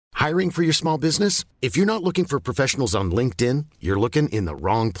Hiring for your small business? If you're not looking for professionals on LinkedIn, you're looking in the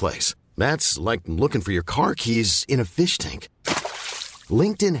wrong place. That's like looking for your car keys in a fish tank.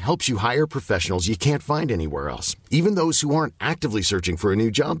 LinkedIn helps you hire professionals you can't find anywhere else, even those who aren't actively searching for a new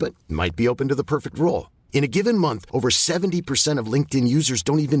job but might be open to the perfect role. In a given month, over 70% of LinkedIn users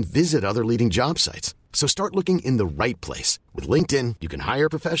don't even visit other leading job sites. So start looking in the right place. With LinkedIn, you can hire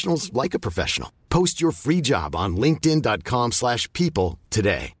professionals like a professional. Post your free job on linkedin.com/people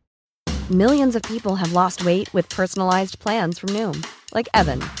today. Millions of people have lost weight with personalized plans from Noom. Like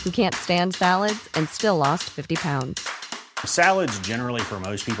Evan, who can't stand salads and still lost 50 pounds. Salads generally for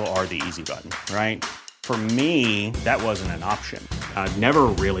most people are the easy button, right? For me, that wasn't an option. I never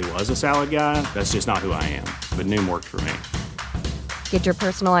really was a salad guy. That's just not who I am. But Noom worked for me. Get your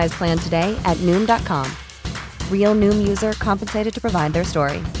personalized plan today at Noom.com. Real Noom user compensated to provide their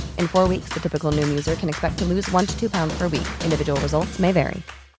story. In 4 weeks, the typical Noom user can expect to lose 1 to 2 pounds per week. Individual results may vary.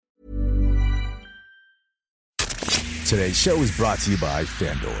 Today's show is brought to you by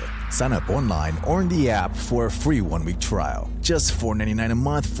FanDuel. Sign up online or in the app for a free 1-week trial. Just $4.99 a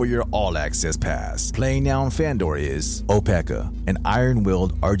month for your all-access pass. Playing now on FanDuel is Opeka, an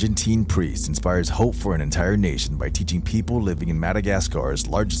iron-willed Argentine priest inspires hope for an entire nation by teaching people living in Madagascar's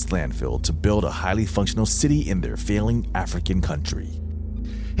largest landfill to build a highly functional city in their failing African country.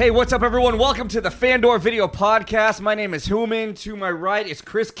 Hey, what's up, everyone? Welcome to the Fandor Video Podcast. My name is Human. To my right is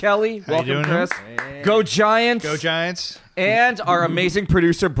Chris Kelly. Welcome, Chris. Hey. Go Giants. Go Giants. And our amazing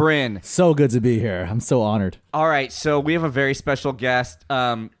producer, Bryn. So good to be here. I'm so honored. All right, so we have a very special guest.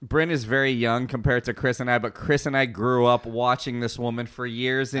 Bryn is very young compared to Chris and I, but Chris and I grew up watching this woman for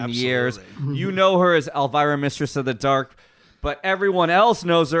years and years. You know her as Elvira, Mistress of the Dark, but everyone else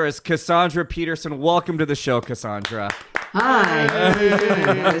knows her as Cassandra Peterson. Welcome to the show, Cassandra. Hi.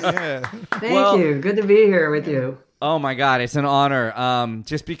 Thank you. Good to be here with you. Oh my God, it's an honor.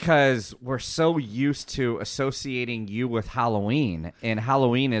 Just because we're so used to associating you with Halloween, and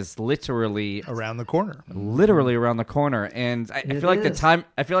Halloween is literally around the corner. Literally around the corner, and I feel like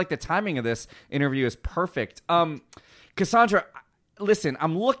the timing of this interview is perfect. Cassandra, listen,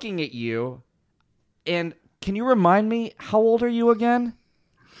 I'm looking at you, and can you remind me, how old are you again?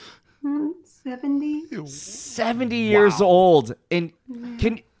 70. 70 years old, and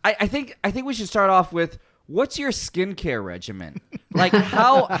I think we should start off with, what's your skincare regimen? Like,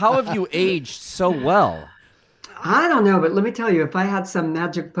 how have you aged so well? I don't know, but let me tell you, if I had some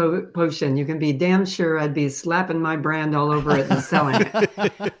magic potion, you can be damn sure I'd be slapping my brand all over it and selling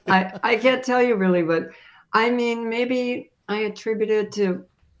it. I can't tell you really, but I mean, maybe I attribute it to,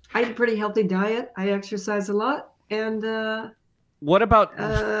 I eat a pretty healthy diet. I exercise a lot. And what about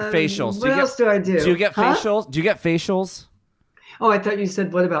facials? What else do I do? Do you get facials? Do you get facials? Oh, I thought you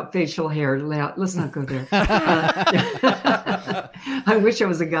said, what about facial hair? Let's not go there. I wish I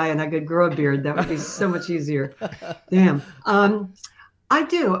was a guy and I could grow a beard. That would be so much easier. Damn. I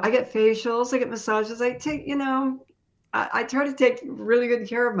do. I get facials. I get massages. I take, I try to take really good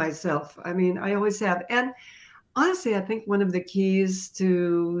care of myself. I mean, I always have. And honestly, I think one of the keys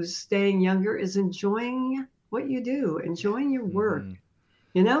to staying younger is enjoying what you do, enjoying your work.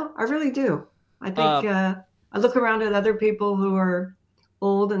 Mm-hmm. I really do. I think I look around at other people who are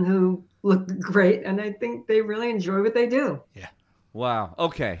old and who look great, and I think they really enjoy what they do. Yeah. Wow.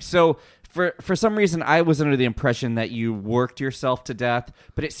 Okay. So for some reason, I was under the impression that you worked yourself to death,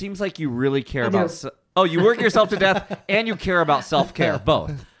 but it seems like you really care about. You work yourself to death, and you care about self-care,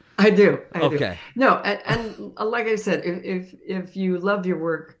 both. I do. Okay. No, and like I said, if you love your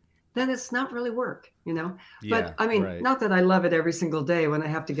work, then it's not really work, Yeah, But I mean, not that I love it every single day when I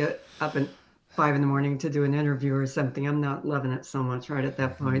have to get up at 5 a.m. to do an interview or something. I'm not loving it so much right at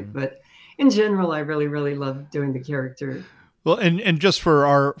that point. Mm-hmm. But in general, I really, really love doing the character. Well, and just for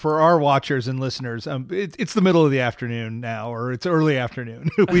our watchers and listeners, it's the middle of the afternoon now, or it's early afternoon.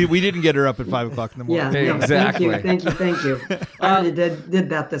 we didn't get her up at 5 o'clock in the morning. Yeah, exactly. Thank you. I already did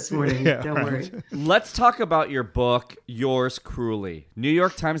that this morning. Yeah, Don't worry. Let's talk about your book, Yours Cruelly. New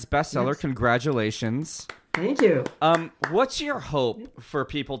York Times bestseller. Yes. Congratulations. Thank you. What's your hope for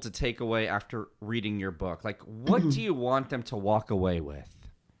people to take away after reading your book? Like, what do you want them to walk away with?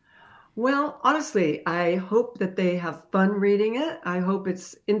 Well, honestly, I hope that they have fun reading it. I hope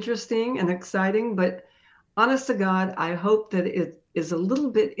it's interesting and exciting, but honest to God, I hope that it is a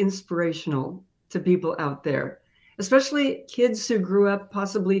little bit inspirational to people out there, especially kids who grew up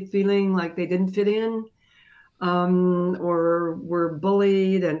possibly feeling like they didn't fit in, or were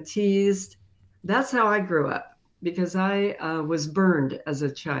bullied and teased. That's how I grew up, because I was burned as a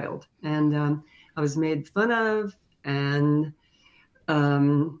child, and I was made fun of and,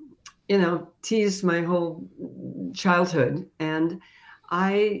 teased my whole childhood. And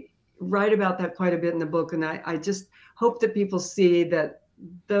I write about that quite a bit in the book. And I just hope that people see that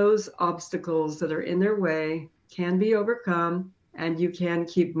those obstacles that are in their way can be overcome and you can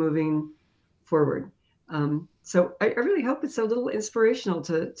keep moving forward. So I really hope it's a little inspirational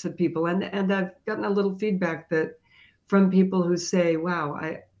to people. And I've gotten a little feedback that from people who say, wow,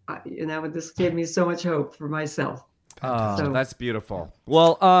 this gave me so much hope for myself. Oh, that's beautiful.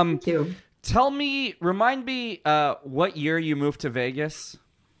 Well, thank you. Remind me what year you moved to Vegas?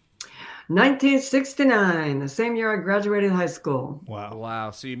 1969, the same year I graduated high school.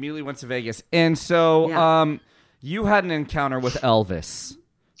 Wow. So you immediately went to Vegas. And so you had an encounter with Elvis.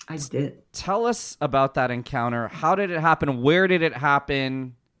 I did. Tell us about that encounter. How did it happen? Where did it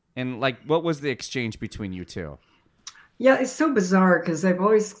happen? And what was the exchange between you two? Yeah, it's so bizarre because I've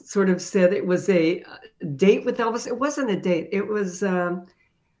always sort of said it was a date with Elvis. It wasn't a date. It was, I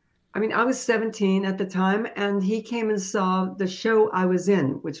was 17 at the time, and he came and saw the show I was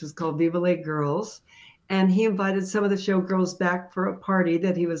in, which was called Viva La Girls. And he invited some of the showgirls back for a party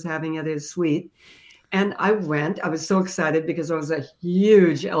that he was having at his suite. And I went. I was so excited because I was a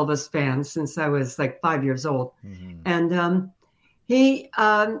huge Elvis fan since I was like 5 years old. Mm-hmm. And he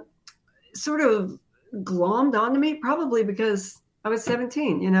sort of glommed onto me, probably because I was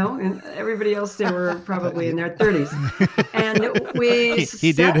 17, and everybody else there were probably in their 30s. And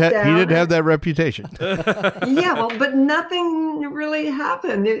he did have that reputation. Yeah, well, but nothing really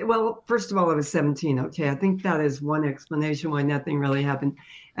happened. Well, first of all, I was 17. Okay, I think that is one explanation why nothing really happened.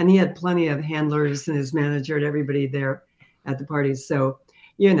 And he had plenty of handlers and his manager and everybody there at the parties. So,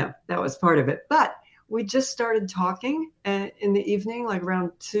 that was part of it. But we just started talking in the evening, like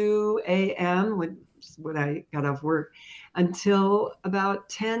around 2 a.m. when I got off work, until about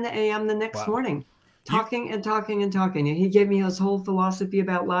 10 a.m. the next morning, talking and talking and talking. And he gave me his whole philosophy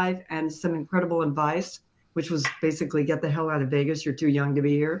about life and some incredible advice, which was basically get the hell out of Vegas. You're too young to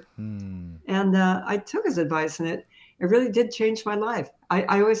be here. And I took his advice, and it really did change my life.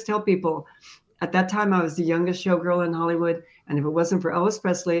 I always tell people, at that time, I was the youngest showgirl in Hollywood. And if it wasn't for Elvis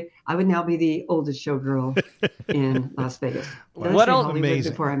Presley, I would now be the oldest showgirl in Las Vegas. What else?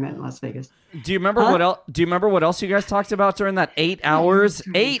 Amazing. Before I met in Las Vegas. Do you remember what else? Do you remember what else you guys talked about during that 8 hours?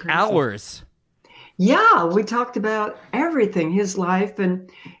 8 hours. Yeah, we talked about everything: his life and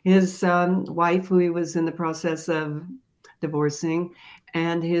his wife, who he was in the process of divorcing,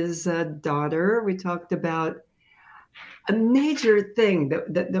 and his daughter. We talked about a major thing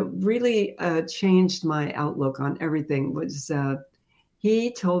that really changed my outlook on everything was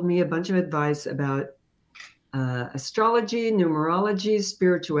he told me a bunch of advice about astrology, numerology,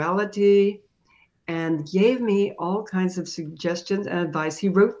 spirituality, and gave me all kinds of suggestions and advice. He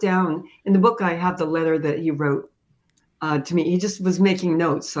wrote down, in the book I have the letter that he wrote to me. He just was making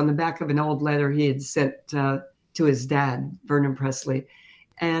notes on the back of an old letter he had sent to his dad, Vernon Presley.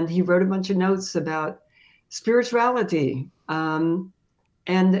 And he wrote a bunch of notes about spirituality, and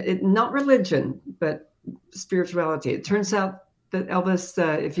not religion, but spirituality. It turns out that Elvis,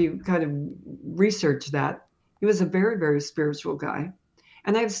 if you kind of research that, he was a very, very spiritual guy.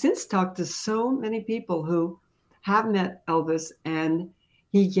 And I've since talked to so many people who have met Elvis, and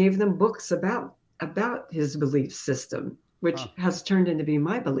he gave them books about his belief system, which has turned into be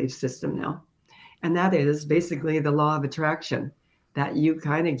my belief system now. And that is basically the law of attraction, that you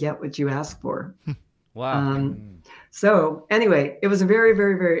kind of get what you ask for. Wow. So anyway, it was a very,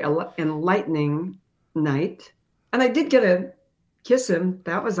 very, very enlightening night. And I did get to kiss him.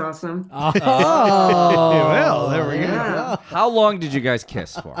 That was awesome. Oh, well, there we go. How long did you guys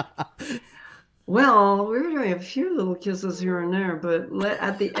kiss for? Well, we were doing a few little kisses here and there, but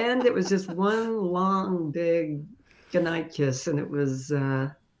at the end, it was just one long, big goodnight kiss. And it was,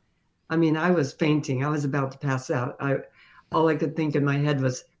 I was fainting. I was about to pass out. All I could think in my head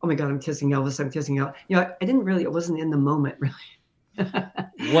was, oh my God, I'm kissing Elvis. I'm kissing Elvis. It wasn't in the moment, really.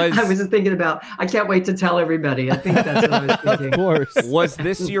 I was just thinking about, I can't wait to tell everybody. I think that's what I was thinking. Of course. Was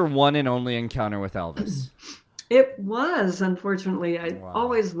this your one and only encounter with Elvis? It was, unfortunately. I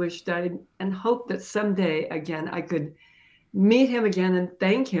always wished and hoped that someday, again, I could meet him again and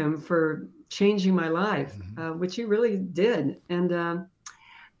thank him for changing my life, which he really did. And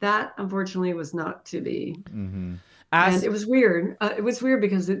that, unfortunately, was not to be. Mm-hmm. And it was weird. It was weird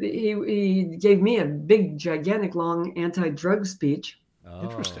because he gave me a big, gigantic, long anti-drug speech. Oh.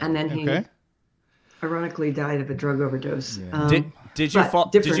 Interesting. And then he ironically died of a drug overdose. Yeah. Did you follow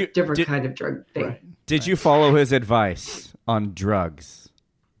different kind of drug thing? Right. Did you follow his advice on drugs?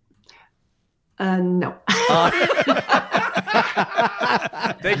 No.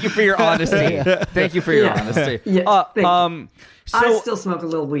 Thank you for your honesty. Thank you for your honesty. Yeah, So, I still smoke a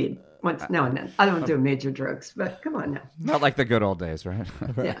little weed. once now and then. I don't do major drugs, but come on now. Not like the good old days, right?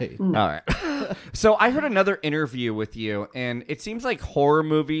 Right. No. All right. So I heard another interview with you, and it seems like horror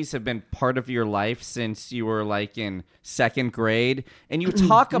movies have been part of your life since you were like in second grade. And you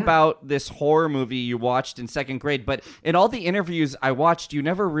talk about this horror movie you watched in second grade, but in all the interviews I watched, you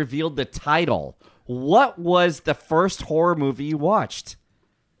never revealed the title. What was the first horror movie you watched?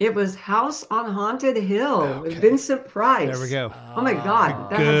 It was House on Haunted Hill with Vincent Price. There we go. Oh my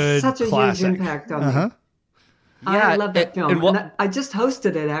God, that Good had such a classic. huge impact on me. Yeah, I love that film. and I just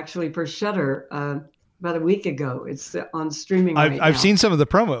hosted it actually for Shudder about a week ago. It's on streaming. I've now. seen some of the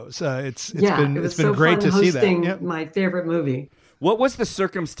promos. It's it was been so great fun to see that. hosting Yep. my favorite movie. What was the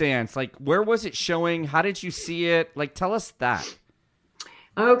circumstance? Like, where was it showing? How did you see it? Like, tell us that.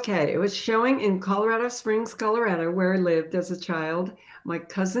 Okay, it was showing in Colorado Springs, Colorado, where I lived as a child. My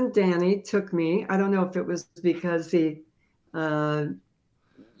cousin Danny took me. I don't know if it was because he,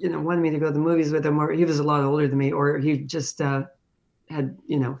 wanted me to go to the movies with him, or he was a lot older than me, or he just had,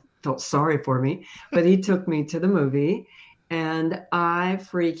 felt sorry for me. But he took me to the movie, and I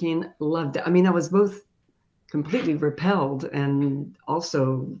freaking loved it. I mean, I was both completely repelled and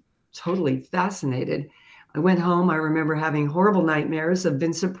also totally fascinated. I went home. I remember having horrible nightmares of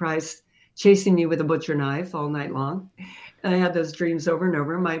Vincent Price chasing me with a butcher knife all night long. And I had those dreams over and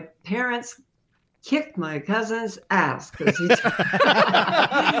over. My parents kicked my cousin's ass because he took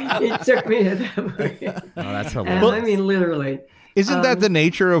me to that movie. Oh, that's And hilarious. I mean, literally. Isn't that the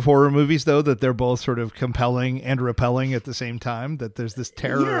nature of horror movies, though, that they're both sort of compelling and repelling at the same time? That there's this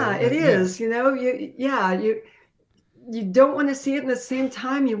terror. Yeah, it is. You don't want to see it in the same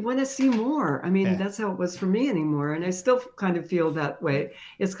time. You want to see more. I mean, that's how it was for me anymore. And I still kind of feel that way.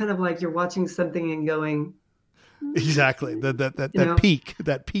 It's kind of like you're watching something and going, Exactly.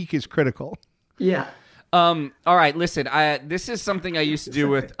 That peak is critical. yeah. All right, listen. This is something I used to do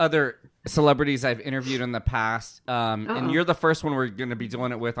with other celebrities I've interviewed in the past, and you're the first one we're going to be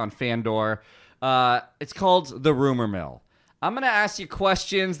doing it with on Fandor. It's called The Rumor Mill. I'm going to ask you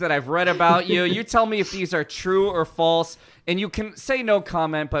questions that I've read about you. You tell me if these are true or false, and you can say no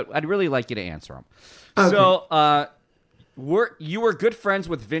comment, but I'd really like you to answer them. Okay. So, you were good friends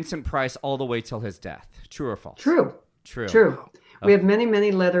with Vincent Price all the way till his death. True or false? True. True. We have many,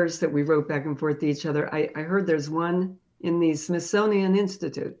 many letters that we wrote back and forth to each other. I heard there's one in the Smithsonian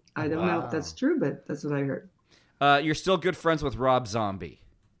Institute. I don't know if that's true, but that's what I heard. You're still good friends with Rob Zombie.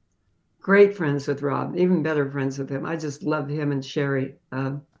 Great friends with Rob, even better friends with him. I just love him and Sherry.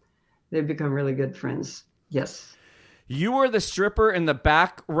 They've become really good friends. Yes. You were the stripper in the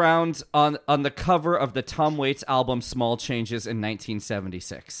background on the cover of the Tom Waits album Small Changes in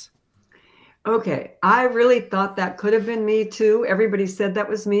 1976. Okay. I really thought that could have been me too. Everybody said that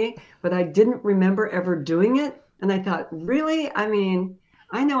was me, but I didn't remember ever doing it. And I thought, really? I mean,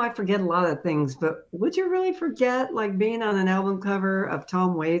 I know I forget a lot of things, but would you really forget like being on an album cover of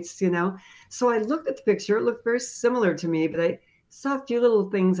Tom Waits, So I looked at the picture. It looked very similar to me, but I saw a few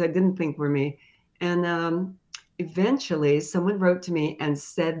little things I didn't think were me. And eventually someone wrote to me and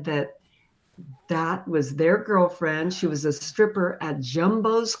said that was their girlfriend. She was a stripper at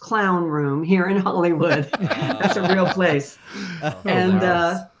Jumbo's Clown Room here in Hollywood. That's a real place.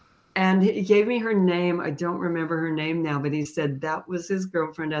 And he gave me her name. I don't remember her name now, but he said that was his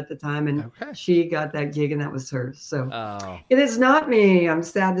girlfriend at the time, and she got that gig, and that was her. So It is not me. I'm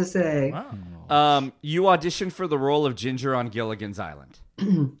sad to say. Wow. You auditioned for the role of Ginger on Gilligan's Island.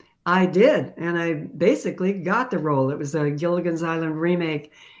 I did, and I basically got the role. It was a Gilligan's Island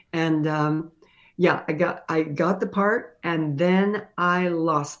remake, and I got the part, and then I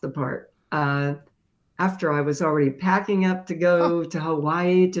lost the part. After I was already packing up to go to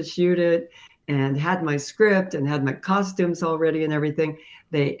Hawaii to shoot it and had my script and had my costumes already and everything,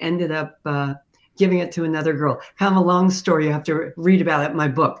 they ended up giving it to another girl. Kind of a long story. You have to read about it in my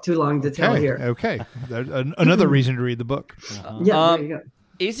book. Too long to tell here. Okay. Another reason to read the book. Yeah, there you go.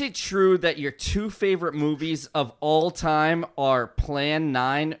 Is it true that your two favorite movies of all time are Plan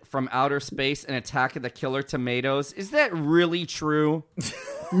 9 from Outer Space and Attack of the Killer Tomatoes? Is that really true?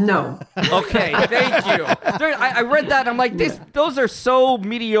 No. Okay, thank you. I read that. I'm like, those are so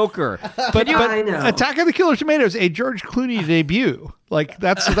mediocre. But I know. Attack of the Killer Tomatoes, a George Clooney debut. Like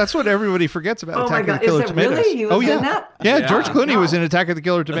that's what everybody forgets about Attack of the Killer Tomatoes. Really? He was in that? Yeah, George Clooney was in Attack of the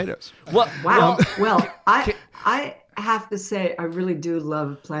Killer Tomatoes. Wow. Well, I have to say, I really do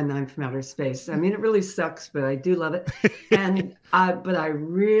love Plan 9 from Outer Space. I mean, it really sucks, but I do love it. But I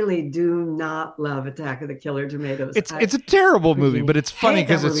really do not love Attack of the Killer Tomatoes. It's a terrible movie, but it's funny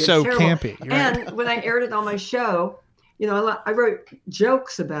because it's so campy. Right? And when I aired it on my show, I wrote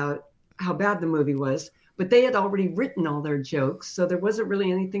jokes about how bad the movie was. but they had already written all their jokes. So there wasn't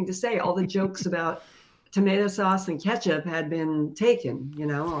really anything to say. All the jokes about tomato sauce and ketchup had been taken,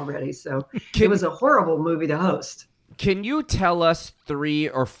 already. So it was a horrible movie to host. Can you tell us 3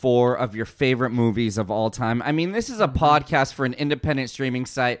 or 4 of your favorite movies of all time? I mean, this is a podcast for an independent streaming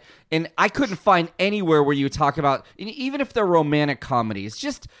site, and I couldn't find anywhere where you talk about, even if they're romantic comedies,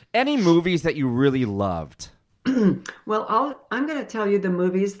 just any movies that you really loved. Well, I'm going to tell you the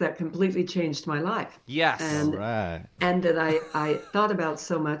movies that completely changed my life. Yes. And, and that I thought about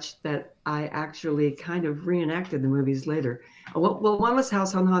so much that I actually kind of reenacted the movies later. Well, one was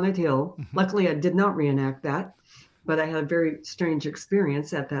House on Haunted Hill. Luckily, I did not reenact that, but I had a very strange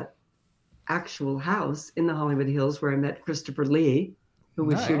experience at that actual house in the Hollywood Hills where I met Christopher Lee, who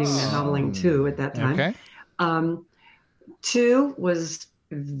was shooting The Howling 2 at that time. Okay. 2 was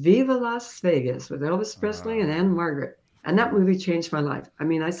Viva Las Vegas with Elvis Presley and Anne Margaret. And that movie changed my life. I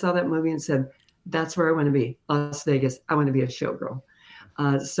mean, I saw that movie and said, that's where I want to be, Las Vegas. I want to be a showgirl.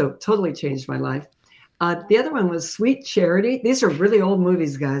 So totally changed my life. The other one was Sweet Charity. These are really old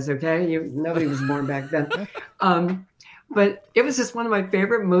movies, guys, okay? Nobody was born back then. But it was just one of my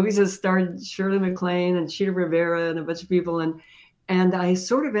favorite movies. It starred Shirley MacLaine and Cheetah Rivera and a bunch of people. And I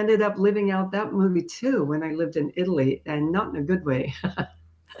sort of ended up living out that movie, too, when I lived in Italy, and not in a good way.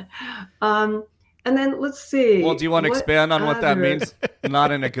 And then let's see. Well, do you want to expand on what that means?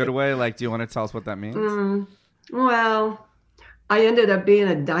 Not in a good way? Like, do you want to tell us what that means? Well, I ended up being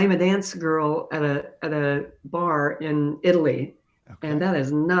a dime a dance girl at a bar in Italy. Okay. And that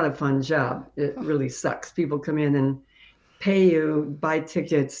is not a fun job. It really sucks. People come in and pay you, buy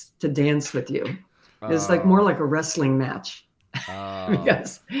tickets to dance with you. It's like more like a wrestling match.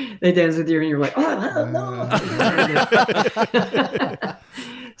 Because they dance with you and you're like, oh, no.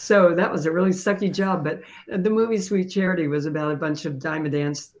 So that was a really sucky job. But the movie Sweet Charity was about a bunch of dime a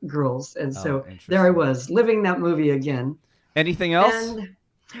dance girls. And so there I was, living that movie again. Anything else? And,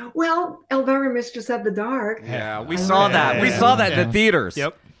 well, Elvira, Mistress of the Dark. Yeah, we saw that. We saw that in the theaters.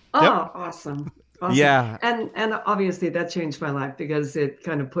 Yep. Oh, awesome. Yeah. And obviously that changed my life because it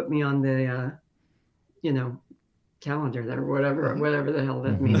kind of put me on the, calendar there, whatever the hell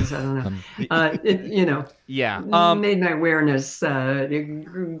that means. I don't know. Made my awareness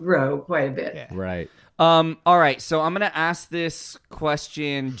grow quite a bit. Yeah. Right. All right. So I'm going to ask this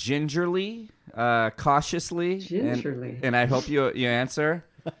question gingerly, cautiously. And I hope you answer.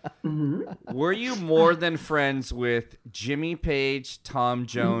 Were you more than friends with Jimmy Page, Tom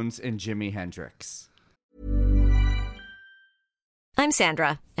Jones, and Jimi Hendrix? I'm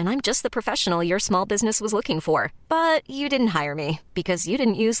Sandra, and I'm just the professional your small business was looking for. But you didn't hire me because you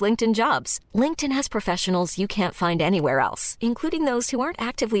didn't use LinkedIn Jobs. LinkedIn has professionals you can't find anywhere else, including those who aren't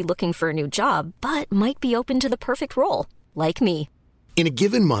actively looking for a new job, but might be open to the perfect role, like me. In a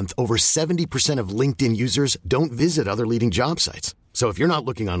given month, over 70% of LinkedIn users don't visit other leading job sites. So if you're not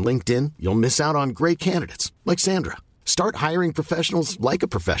looking on LinkedIn, you'll miss out on great candidates like Sandra. Start hiring professionals like a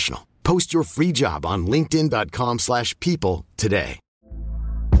professional. Post your free job on linkedin.com/people today.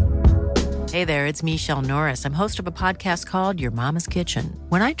 Hey there, it's Michelle Norris. I'm host of a podcast called Your Mama's Kitchen.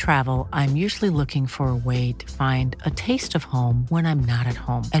 When I travel, I'm usually looking for a way to find a taste of home when I'm not at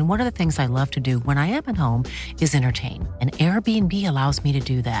home. And one of the things I love to do when I am at home is entertain. And Airbnb allows me to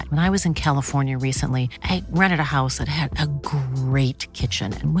do that. When I was in California recently, I rented a house that had a great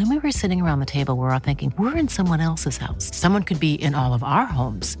kitchen. And when we were sitting around the table, we were all thinking, we're in someone else's house. Someone could be in all of our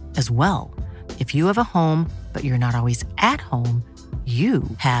homes as well. If you have a home, but you're not always at home, you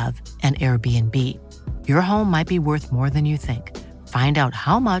have an Airbnb. Your home might be worth more than you think. Find out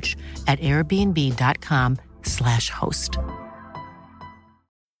how much at airbnb.com/host.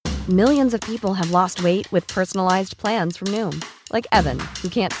 Millions of people have lost weight with personalized plans from Noom. Like Evan, who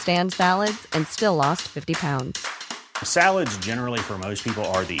can't stand salads and still lost 50 pounds. Salads generally for most people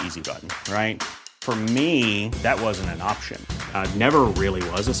are the easy button, right? For me, that wasn't an option. I never really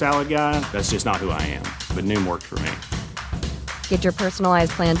was a salad guy. That's just not who I am. But Noom worked for me. Get your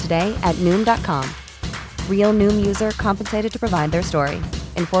personalized plan today at Noom.com. Real Noom user compensated to provide their story.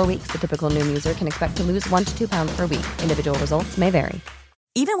 In 4 weeks, the typical Noom user can expect to lose 1 to 2 pounds per week. Individual results may vary.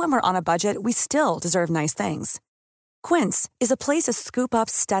 Even when we're on a budget, we still deserve nice things. Quince is a place to scoop up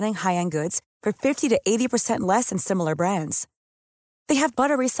stunning high-end goods for 50 to 80% less than similar brands. They have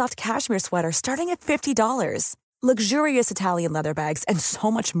buttery soft cashmere sweaters starting at $50, luxurious Italian leather bags, and so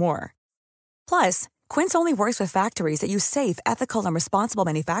much more. Plus, Quince only works with factories that use safe, ethical, and responsible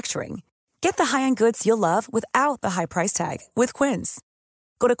manufacturing. Get the high-end goods you'll love without the high price tag with Quince.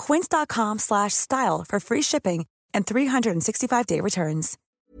 Go to quince.com/style for free shipping and 365-day returns.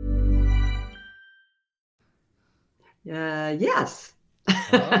 Yes.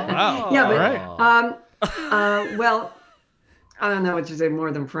 Wow. Yeah, but right. Well, I don't know what you say,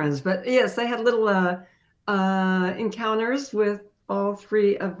 more than friends, but yes, I had little encounters with all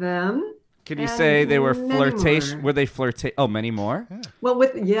three of them. Can you say they were flirtation? Were they flirtation? Oh, many more? Yeah. Well,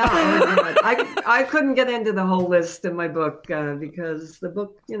 I couldn't get into the whole list in my book because the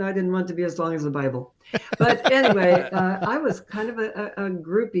book, I didn't want it to be as long as the Bible. But anyway, I was kind of a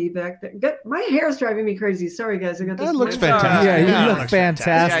groupie back then. My hair is driving me crazy. Sorry, guys. I got this. That looks fantastic. Yeah, you look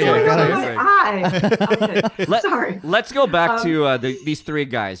fantastic. Okay. Sorry. Let's go back to these three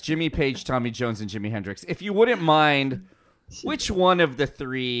guys, Jimmy Page, Tommy Jones, and Jimi Hendrix. If you wouldn't mind, which one of the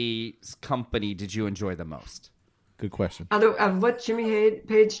three's company did you enjoy the most? Good question. Of what? Jimmy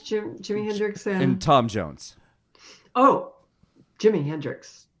Page, Jimi Hendrix, and Tom Jones. Oh, Jimi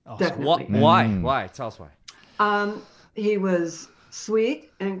Hendrix. Awesome. Definitely. Why? Tell us why. He was sweet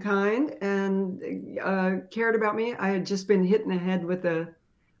and kind and cared about me. I had just been hit in the head with a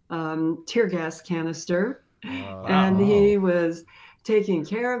tear gas canister, and he was taking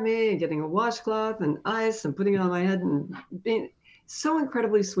care of me and getting a washcloth and ice and putting it on my head and being so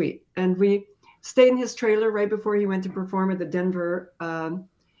incredibly sweet. And we stayed in his trailer right before he went to perform at the Denver. It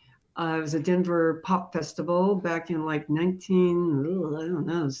was a Denver pop festival back in like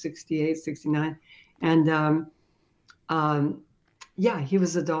 68, 69. And he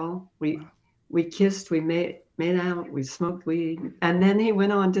was a doll. We kissed, we made out, we smoked weed. And then he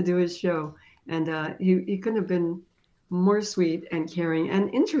went on to do his show. And he couldn't have been more sweet and caring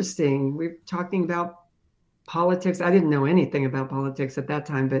and interesting. We're talking about politics. I didn't know anything about politics at that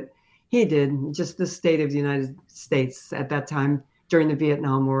time, but he did. Just the state of the United States at that time during the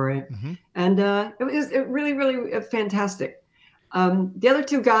Vietnam War. Mm-hmm. And it was really, really fantastic. The other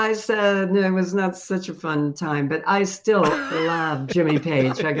two guys, it was not such a fun time, but I still love Jimmy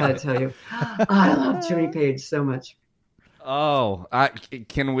Page. I got to tell you, I love Jimmy Page so much. Oh,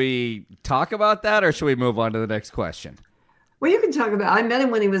 can we talk about that, or should we move on to the next question? Well, you can talk about. I met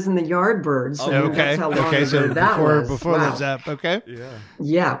him when he was in the Yardbirds. Oh, okay. That's how long So that was. Before the Zap. Okay.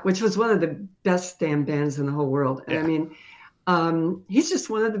 Yeah, which was one of the best damn bands in the whole world. And I mean, he's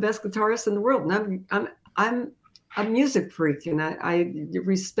just one of the best guitarists in the world. And I'm a music freak, and I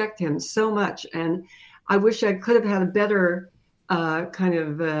respect him so much. And I wish I could have had a better kind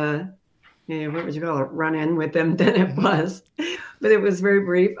of. What would you call it? Run in with him than it was, but it was very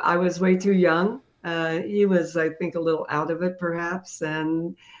brief. I was way too young. He was, I think, a little out of it, perhaps,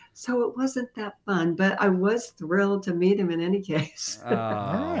 and so it wasn't that fun. But I was thrilled to meet him in any case. Oh,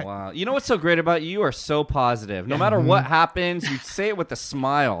 wow! You know what's so great about you? You are so positive. No matter what happens, you say it with a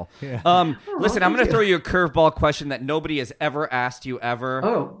smile. Yeah. Listen, I'm going to throw you a curveball question that nobody has ever asked you ever.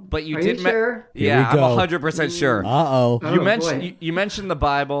 Oh, but you are did. You sure? Yeah, I'm 100% sure. Uh-oh. You mentioned the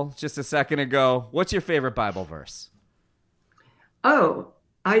Bible just a second ago. What's your favorite Bible verse? Oh,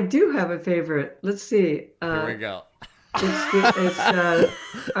 I do have a favorite. Let's see. Here we go. It's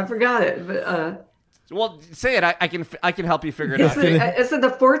I forgot it, but well, say it. I can help you figure it out. Is it the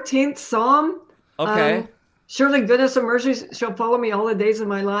 14th Psalm? Okay. Surely goodness and mercy shall follow me all the days of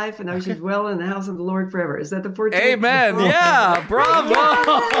my life, and I should dwell in the house of the Lord forever. Is that the 14th? Amen. Yeah. Bravo.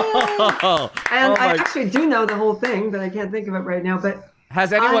 And I actually do know the whole thing, but I can't think of it right now. But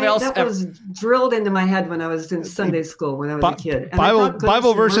has anyone else? That was drilled into my head when I was in Sunday school when I was a kid. And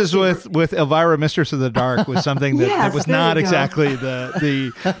Bible verses with Elvira, Mistress of the Dark, was something that was not exactly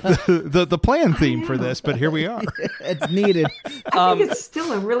the planned theme for this, but here we are. It's needed. I think it's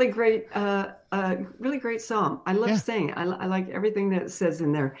still a really great song. I love saying it. I like everything that it says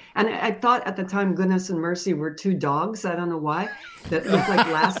in there. And I thought at the time, goodness and mercy were two dogs. I don't know why, that looked like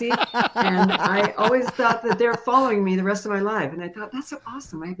Lassie. And I always thought that they're following me the rest of my life. And I thought, that's so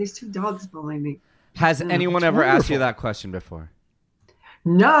awesome. I have these two dogs following me. Has anyone ever asked you that question before?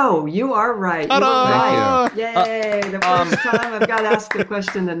 No, you are right. You are right. Yay! The first time I've got asked a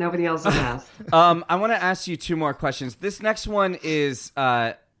question that nobody else has asked. I want to ask you two more questions. This next one is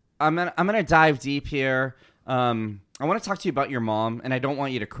I'm gonna dive deep here. I want to talk to you about your mom, and I don't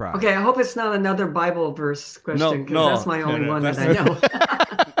want you to cry. Okay, I hope it's not another Bible verse question, because that's my only one that I know.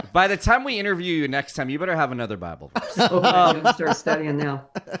 By the time we interview you next time, you better have another Bible verse. I'm going to start studying now.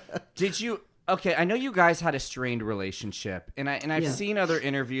 Okay, I know you guys had a strained relationship, and I've seen other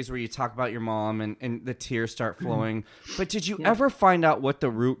interviews where you talk about your mom and the tears start flowing. But did you ever find out what the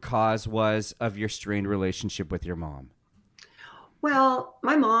root cause was of your strained relationship with your mom? Well,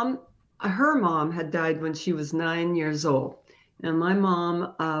 my mom, her mom had died when she was 9 years old. And my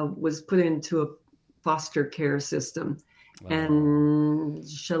mom was put into a foster care system and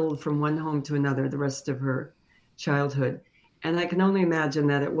shuttled from one home to another the rest of her childhood. And I can only imagine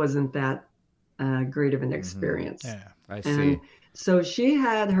that it wasn't that great of an experience. Yeah, I see. So she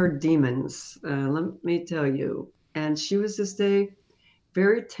had her demons, let me tell you. And she was just a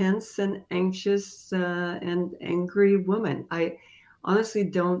very tense and anxious and angry woman. I honestly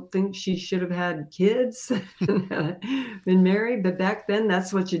don't think she should have had kids, been married. But back then,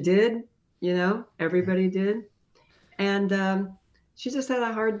 that's what you did. Everybody did. And she just had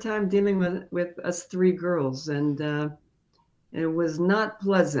a hard time dealing with us three girls. And it was not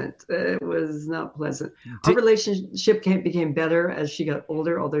pleasant. It was not pleasant. Our relationship became better as she got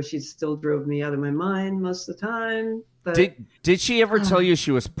older, although she still drove me out of my mind most of the time. But did she ever tell you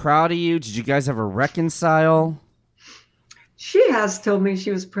she was proud of you? Did you guys ever reconcile? She has told me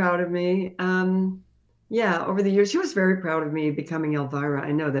she was proud of me. Yeah, over the years, she was very proud of me becoming Elvira.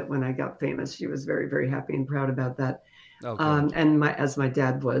 I know that when I got famous, she was very, very happy and proud about that. Okay. And as my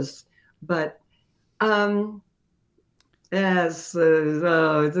dad was. But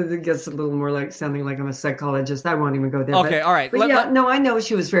it gets a little more like sounding like I'm a psychologist. I won't even go there. Okay, all right. But I know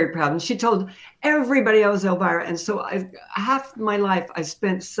she was very proud. And she told everybody I was Elvira. And so half my life I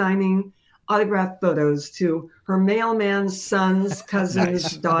spent signing autographed photos to her mailman's sons,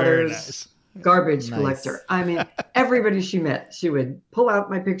 cousins, daughters, garbage collector. I mean, everybody she met, she would pull out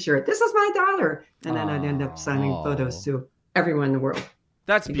my picture. This is my daughter. And then I'd end up signing photos to everyone in the world.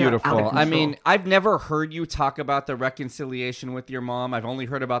 That's beautiful. I mean, I've never heard you talk about the reconciliation with your mom. I've only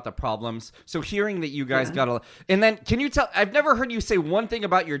heard about the problems. So hearing that you guys got a... And then can you tell... I've never heard you say one thing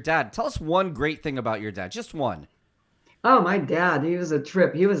about your dad. Tell us one great thing about your dad. Just one. Oh, my dad. He was a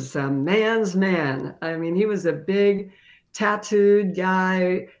trip. He was a man's man. I mean, he was a big tattooed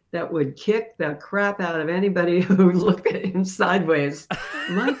guy that would kick the crap out of anybody who looked at him sideways.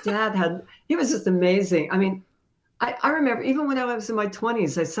 My dad he was just amazing. I mean, I remember even when I was in my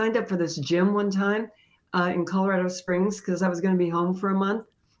 20s, I signed up for this gym one time in Colorado Springs because I was going to be home for a month.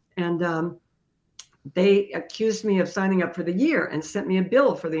 And they accused me of signing up for the year and sent me a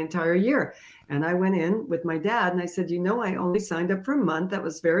bill for the entire year. And I went in with my dad and I said, I only signed up for a month. That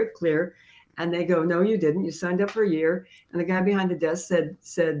was very clear. And they go, no, you didn't. You signed up for a year. And the guy behind the desk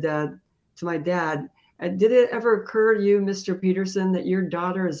said to my dad, did it ever occur to you, Mr. Peterson, that your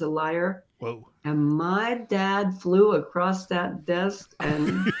daughter is a liar? Whoa. And my dad flew across that desk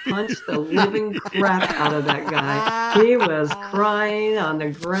and punched the living crap out of that guy. He was crying on the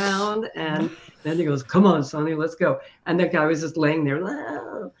ground. And then he goes, come on, Sonny, let's go. And that guy was just laying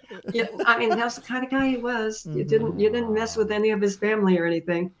there. Yeah, I mean, that's the kind of guy he was. You didn't mess with any of his family or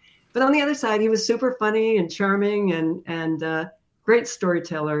anything. But on the other side, he was super funny and charming and great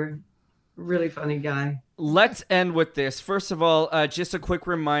storyteller. Really funny guy. Let's end with this. First of all, just a quick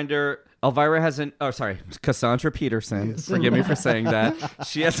reminder. Elvira has Cassandra Peterson. Forgive me for saying that.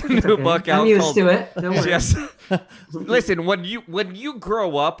 She has a new book out. I'm used to it. Don't worry. Listen, when you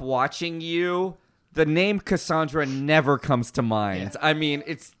grow up watching you, the name Cassandra never comes to mind. Yeah. I mean,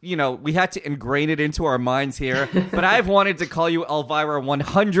 it's, we had to ingrain it into our minds here, but I've wanted to call you Elvira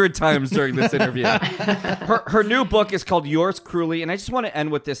 100 times during this interview. Her new book is called Yours Cruelly, and I just want to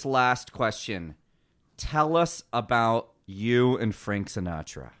end with this last question. Tell us about you and Frank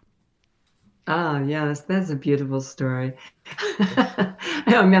Sinatra. Ah, yes, that's a beautiful story.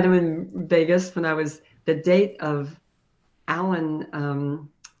 I met him in Vegas when I was the date of Alan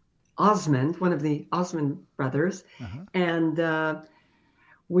Osmond, one of the Osmond brothers. Uh-huh. And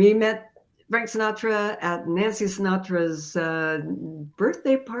we met Frank Sinatra at Nancy Sinatra's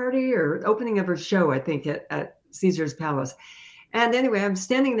birthday party or opening of her show, I think, at Caesar's Palace. And anyway, I'm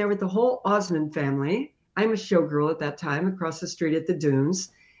standing there with the whole Osmond family. I'm a showgirl at that time across the street at the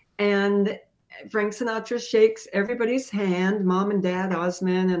Dunes. And Frank Sinatra shakes everybody's hand, mom and dad,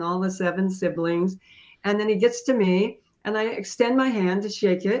 Osmond, and all the 7 siblings. And then he gets to me, and I extend my hand to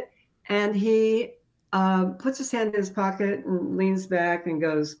shake it. And he puts his hand in his pocket and leans back and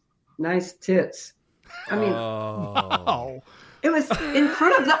goes, nice tits. I mean, wow. It was in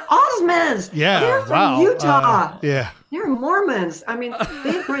front of the Osmonds. Yeah, they're from Utah. Yeah. They're Mormons. I mean,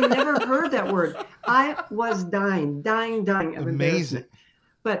 they've never heard that word. I was dying of embarrassment.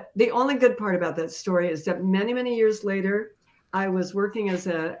 But the only good part about that story is that many, many years later, I was working as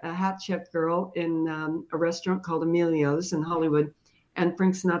a hat check girl in a restaurant called Emilio's in Hollywood. And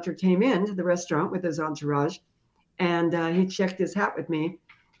Frank Sinatra came into the restaurant with his entourage, and he checked his hat with me.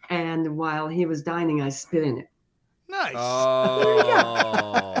 And while he was dining, I spit in it. Nice.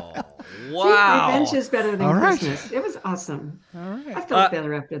 Oh, wow. See, revenge is better than Christmas. It was awesome. All right. I felt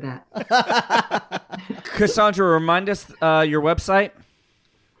better after that. Cassandra, remind us your website.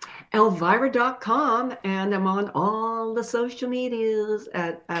 Elvira.com, and I'm on all the social medias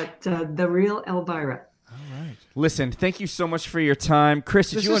at The Real Elvira. All right. Listen, thank you so much for your time.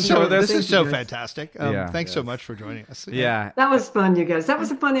 Chris, did you enjoy this? This is so fantastic. Thanks so much for joining us. Yeah. That was fun, you guys. That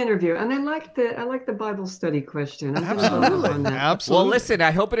was a fun interview. And I like the Bible study question. Absolutely. Well, listen,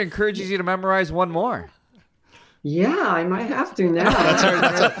 I hope it encourages you to memorize one more. Yeah, I might have to now.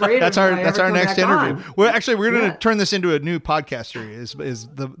 That's our next interview. Well, actually, we're going to turn this into a new podcast series. Is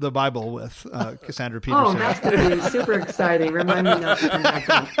the Bible with Cassandra Peterson? Oh, that's going to be super exciting. Remind me not to come back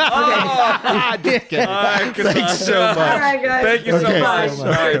on. Okay. All right, thanks so much. All right, guys. Thank you so much. All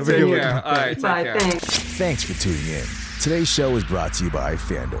right, take care. All right, bye. Take care. Thanks for tuning in. Today's show is brought to you by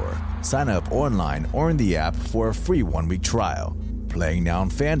Fandor. Sign up online or in the app for a free 1-week trial. Playing now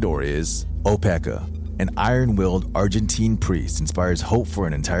on Fandor is Opeka. An iron-willed Argentine priest inspires hope for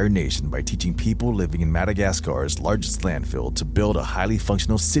an entire nation by teaching people living in Madagascar's largest landfill to build a highly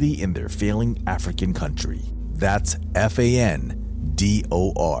functional city in their failing African country. That's Fandor,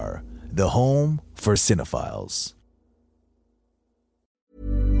 the home for cinephiles.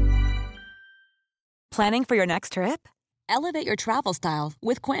 Planning for your next trip? Elevate your travel style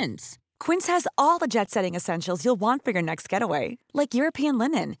with Quince. Quince has all the jet-setting essentials you'll want for your next getaway, like European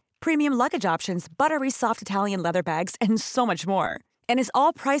linen, premium luggage options, buttery soft Italian leather bags, and so much more. And is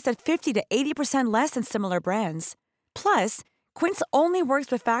all priced at 50 to 80% less than similar brands. Plus, Quince only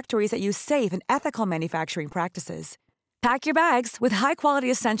works with factories that use safe and ethical manufacturing practices. Pack your bags with high-quality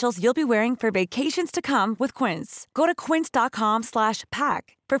essentials you'll be wearing for vacations to come with Quince. Go to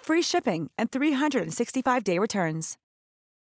quince.com/pack for free shipping and 365-day returns.